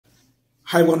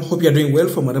Hi everyone, hope you are doing well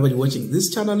from wherever you're watching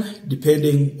this channel,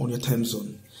 depending on your time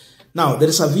zone. Now, there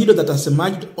is a video that has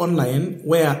emerged online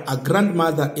where a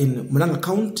grandmother in Murang'a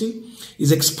County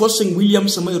is exposing William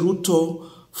Samoei Ruto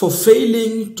for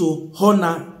failing to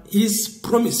honor his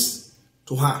promise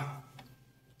to her.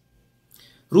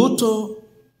 Ruto,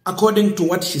 according to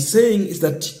what she's saying, is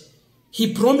that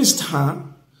he promised her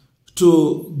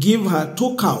to give her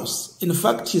 2 cows. In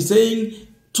fact, she's saying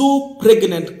 2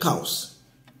 pregnant cows.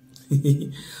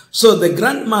 So the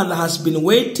grandmother has been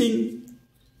waiting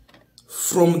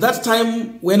from that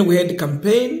time when we had the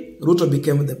campaign. Ruto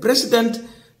became the president,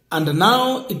 and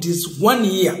now it is 1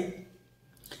 year.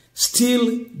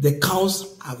 Still, the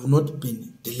cows have not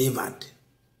been delivered.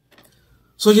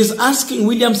 So she's asking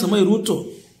William Samoei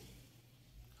Ruto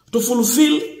to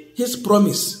fulfill his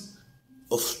promise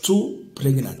of 2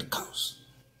 pregnant cows.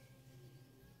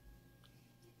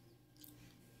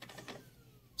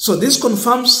 So this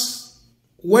confirms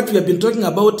what we have been talking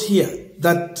about here,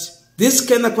 that this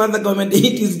Kenya Kwanza government,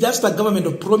 it is just a government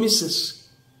of promises.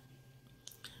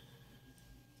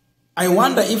 I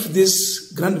wonder if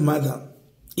this grandmother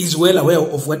is well aware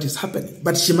of what is happening,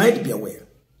 but she might be aware.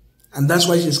 And that's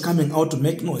why she's coming out to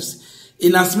make noise.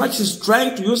 In as much as she's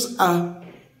trying to use a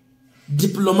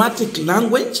diplomatic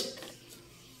language,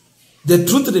 the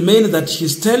truth remains that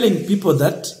she's telling people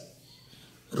that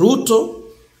Ruto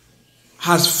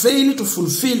has failed to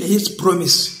fulfill his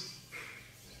promise.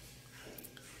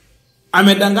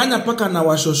 Amedanganya paka na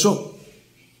washosho.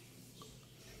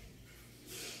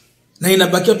 Na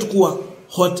inabakia tukua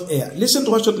hot air. Listen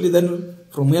to us shortly, then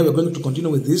from here we're going to continue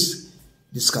with this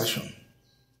discussion.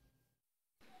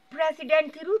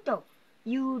 President Ruto,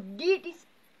 you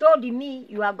told me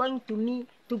you are going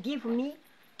to give me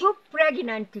 2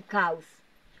 pregnant cows.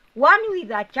 One with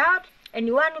a child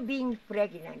and one being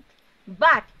pregnant.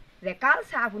 But the cows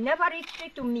have never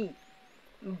reached to me.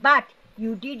 But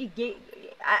you did give,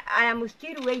 I am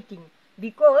still waiting,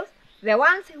 because the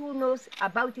ones who knows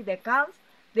about the cows,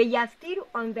 they are still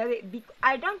on the way.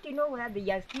 I don't know where they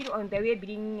are still on the way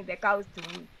bringing the cows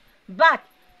to me. But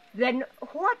then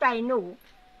what I know,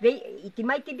 it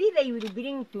might be they will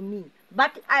bring to me.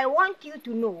 But I want you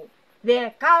to know,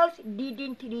 the cows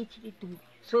didn't reach to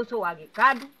Soso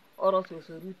Agekadu or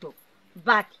Soso Ruto.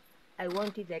 But I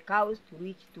wanted the cows to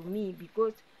reach to me,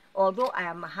 because although I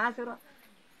am a hustler,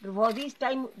 for this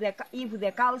time, if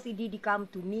the cows did come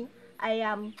to me,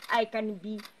 I can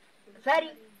be very,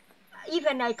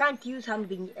 even I can't use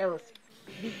something else.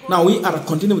 Now we are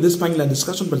continuing with this panel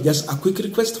discussion, but just a quick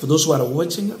request for those who are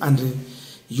watching and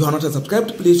you are not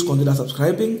subscribed, please consider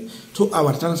subscribing to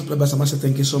our channel.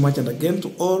 Thank you so much, and again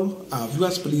to all our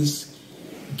viewers, please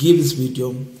give this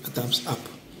video a thumbs up.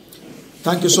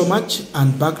 Thank you so much,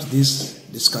 and back to this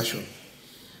discussion.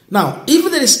 Now, if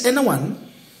there is anyone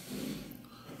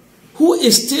who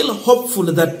is still hopeful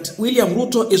that William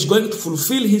Ruto is going to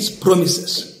fulfill his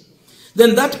promises,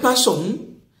 then that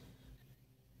person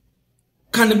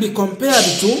can be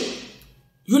compared to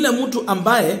yule mtu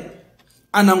ambaye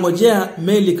anangojea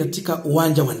meli katika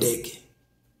uwanja wa ndege.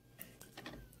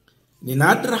 Ni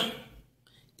nadra,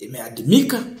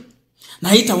 imeadimika, na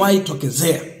haitawahi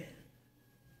tokezea.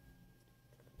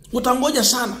 Utangoja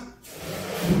sana.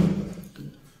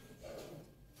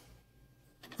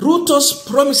 Ruto's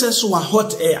promises were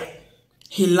hot air.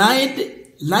 He lied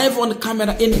live on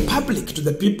camera in public to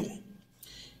the people.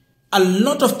 A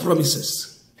lot of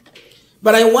promises.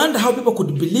 But I wonder how people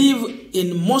could believe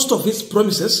in most of his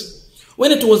promises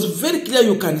when it was very clear,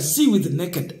 you can see with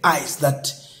naked eyes,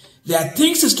 that there are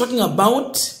things he's talking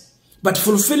about, but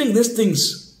fulfilling these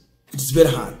things, it is very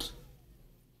hard.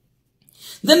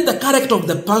 Then the character of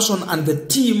the person and the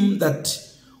team that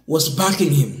was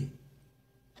backing him.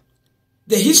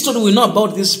 The history we know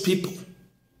about these people.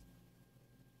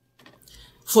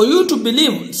 For you to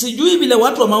believe, sijui vile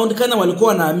watu wa Mount Kenya walikuwa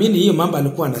wanaamini hiyo mambo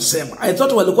alikuwa anasema. I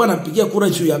thought walikuwa wanampigia kura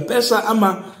juu ya pesa,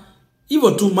 ama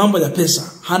hivyo tu mambo ya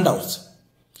pesa, handouts.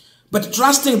 But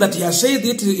trusting that he has said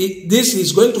it, this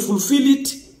is going to fulfill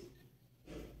it.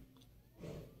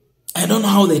 I don't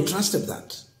know how they trusted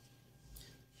that.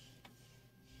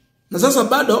 Na sasa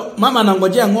bado mama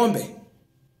anangojea ng'ombe.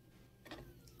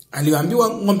 Aliambiwa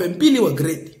ng'ombe 2 wa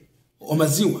grade wa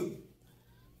maziwa.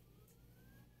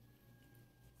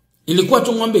 Ilikuwa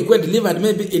tu ng'ombe ikuwe delivered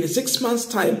maybe in 6 months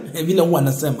time, vile huwa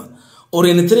anasema, or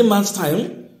in 3 months time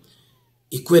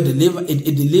ikuwe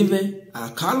deliver a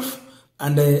calf,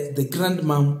 and the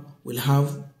grandmom will have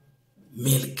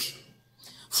milk.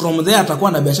 From there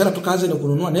atakuwa na biashara tu, kazi ni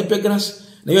kununua nepe grass,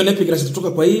 na hiyo nepe grass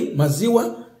itatoka kwa hii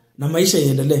maziwa na maisha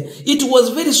iendelee. It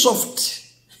was very soft.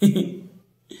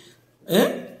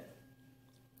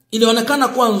 ilionekana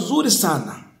kuwa nzuri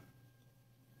sana,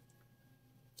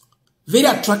 very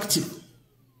attractive.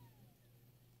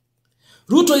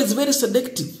 Ruto is very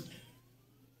seductive.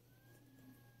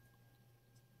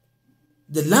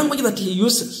 The language that he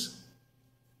uses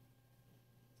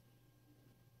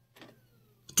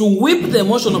to whip the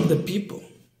emotion of the people,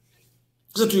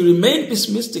 so to remain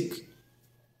pessimistic.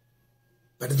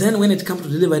 But then when it comes to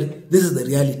delivery, this is the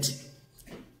reality.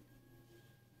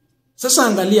 Sasa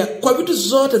angalia, kwa vitu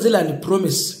zote zile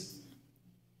alipromise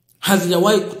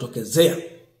hazijawahi kutokezea.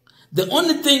 The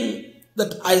only thing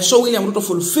that I saw William Ruto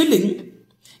fulfilling,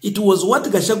 it was what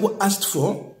Gachagua asked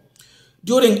for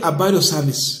during a burial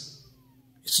service.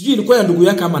 Sijui ilikuwa ya ndugu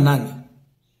yake ama nani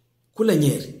kule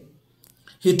Nyeri.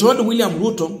 He told William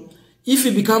Ruto, if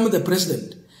he becomes the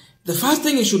president, the first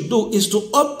thing he should do is to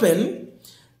open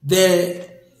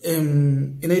the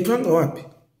inaitwanga wapi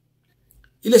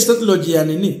ile state lodge ya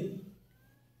nini,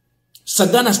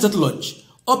 Sagana State Lodge.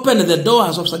 Open the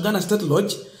doors of Sagana State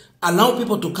Lodge, allow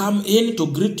people to come in to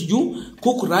greet you,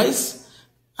 cook rice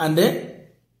and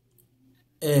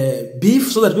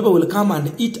beef so that people will come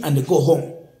and eat and go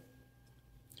home.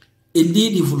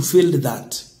 Indeed, he fulfilled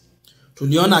that.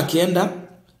 Tuliona akienda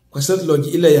kwa State Lodge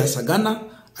ile ya Sagana,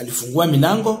 alifungua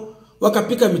milango,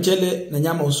 wakapika michele na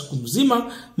nyama usiku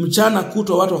mzima, mchana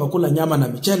kutwa watu wakakula nyama na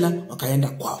michele, wakaenda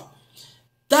kwao.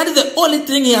 That is the only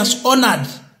thing he has honored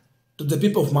to the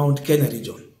people of Mount Kenya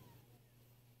region.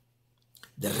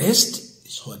 The rest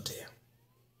is hot air.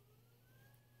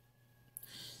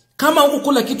 Kama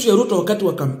hukukula kitu ya Ruto wakati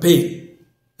wa campaign,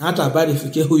 hata habari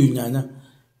ifikie huyu nyanya,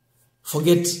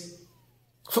 forget.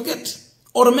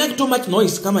 Or make too much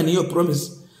noise kama ni your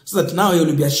promise, so that now he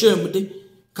will be ashamed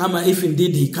kama if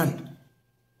indeed he can.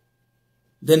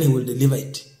 Then he will deliver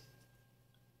it.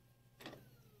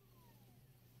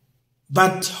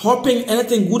 But hoping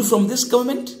anything good from this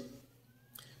government,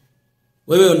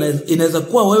 wewe inaweza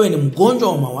kuwa wewe ni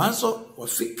mgonjwa wa mawazo, wa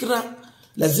fikra,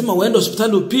 lazima uende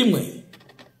hospitali upimwe.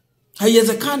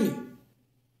 Haiwezekani.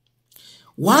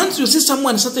 Once you see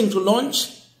someone starting to launch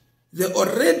the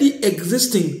already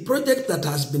existing project that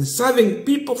has been serving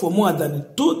people for more than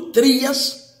 2-3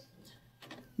 years,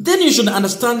 then you should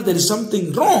understand there is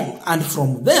something wrong, and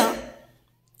from there,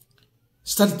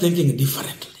 start thinking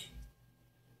differently.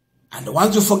 And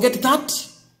once you forget that,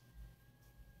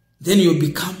 then you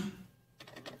become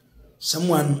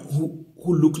someone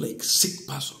who look like sick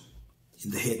person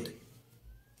in the head.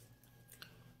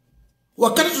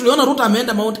 Wakati tuliona Ruto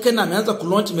ameenda Mount Kenya, ameanza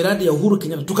kulaunch miradi ya Uhuru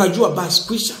Kenyatta, tukajua basi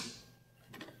kwisha.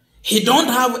 He don't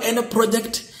have any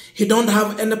project. He don't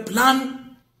have any plan.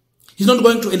 He's not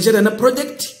going to initiate any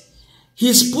project.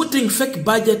 He's putting fake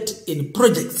budget in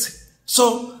projects.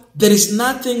 So there is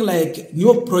nothing like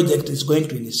new project is going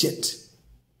to initiate.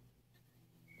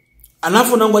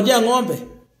 Alafu nangojea ng'ombe.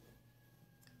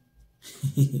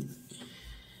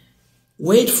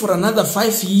 Wait for another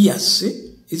 5 years.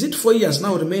 Is it 4 years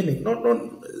now remaining?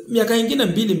 No. Miaka ingine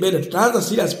mbili mbele tutaanza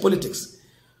serious politics.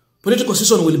 Political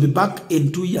season will be back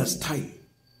in 2 years time.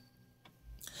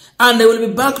 And they will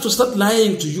be back to start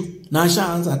lying to you. Na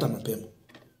ashaanza hata mapema.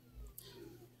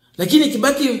 Lakini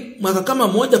kibaki mwaka kama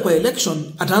moja kwa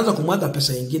election, ataanza kumwaga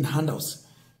pesa nyingine handouts.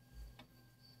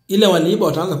 Ile waliiba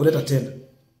wataanza kuleta tena.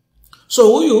 So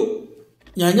huyu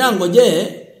nyanya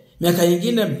ngoje miaka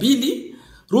nyingine 2,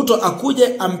 Ruto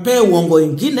akuje ampe uongo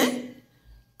nyingine,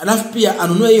 alafu pia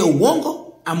anunue hiyo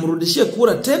uongo, amrudishie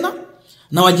kura tena,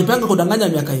 na wajipanga kudanganya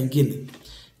miaka nyingine.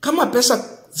 Kama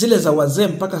pesa zile za wazee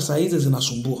mpaka saa hizi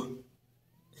zinasumbua.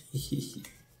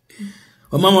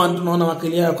 Wamama tunaona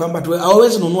wakilia kwamba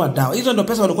hawawezi kununua dawa. Hizo ndio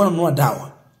pesa walikuwa wanunua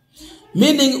dawa.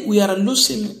 Meaning we are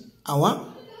losing our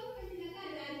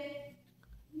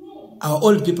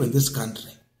old people in this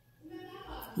country.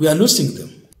 We are losing them.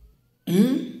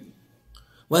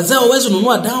 Wazee hawawezi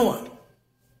kununua dawa.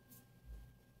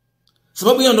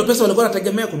 Sababu hiyo ndio pesa walikuwa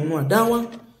wanategemea kununua dawa,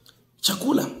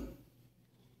 chakula.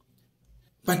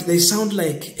 But they sound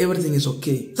like everything is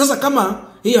okay. Sasa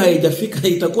kama hiyo haijafika,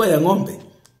 itakuwa ya ng'ombe.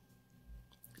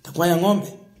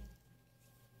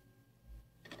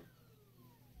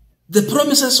 The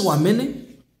promises were many,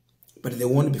 but they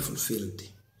won't be fulfilled.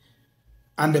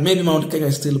 And maybe Mount Kenya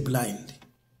is still blind.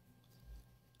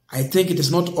 I think it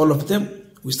is not all of them.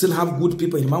 We still have good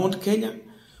people in Mount Kenya.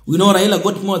 We know Raila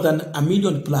got more than 1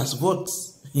 million plus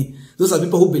votes. Those are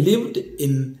people who believed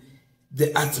in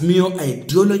the Atmio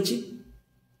ideology.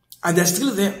 And they're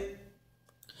still there.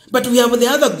 But we have the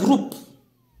other group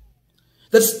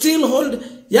that still hold,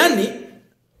 yani,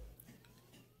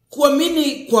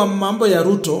 kuamini kwa mambo ya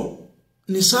Ruto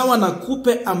ni sawa na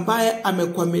kupe ambaye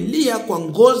amekwamilia kwa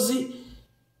ngozi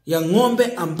ya ng'ombe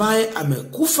ambaye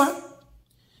amekufa,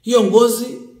 Hiyo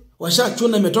ngozi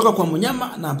washachuna imetoka kwa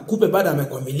mnyama na kupe baada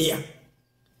amekwamilia.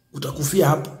 Utakufia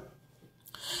hapo.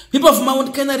 People of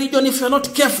Mount Kenya region, if you are not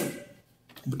careful,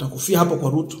 mtakufia hapo kwa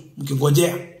Ruto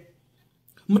mkingojea.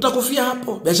 Mtakufia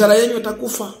hapo, biashara yenu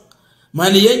itakufa,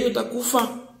 mali yenu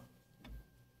itakufa.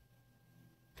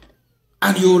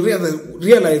 And you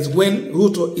realize when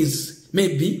Ruto is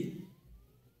maybe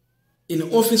in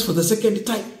office for the second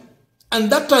time. And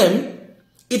that time,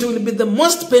 it will be the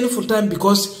most painful time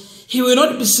because he will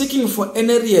not be seeking for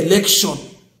any re-election.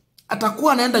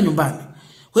 Atakuwa anaenda nyumbani.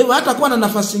 Kwa hivyo hatakuwa na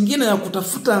nafasi nyingine ya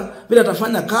kutafuta vile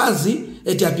atafanya kazi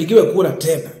eti apigiwe kura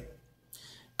tena.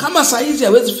 Kama saizi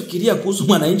hawezi fikiria kuhusu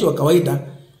mwananchi wa kawaida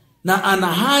na ana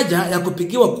haja ya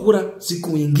kupigiwa kura siku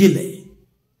nyingine.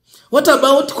 What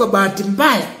about kwa bahati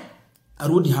mbaya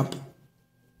arudi hapo?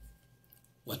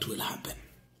 What will happen?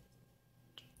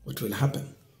 What will happen?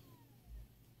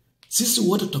 Sisi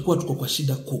wote tutakuwa tuko kwa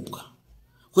shida kubwa.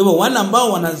 Kwa hivyo wale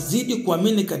ambao wanazidi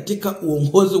kuamini katika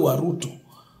uongozi wa Ruto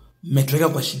mmeteka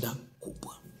kwa shida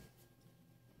kubwa.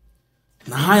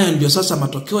 Na haya ndio sasa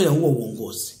matokeo ya huo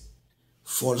uongozi.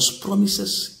 False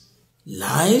promises,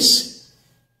 lies,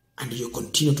 and you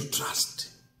continue to trust.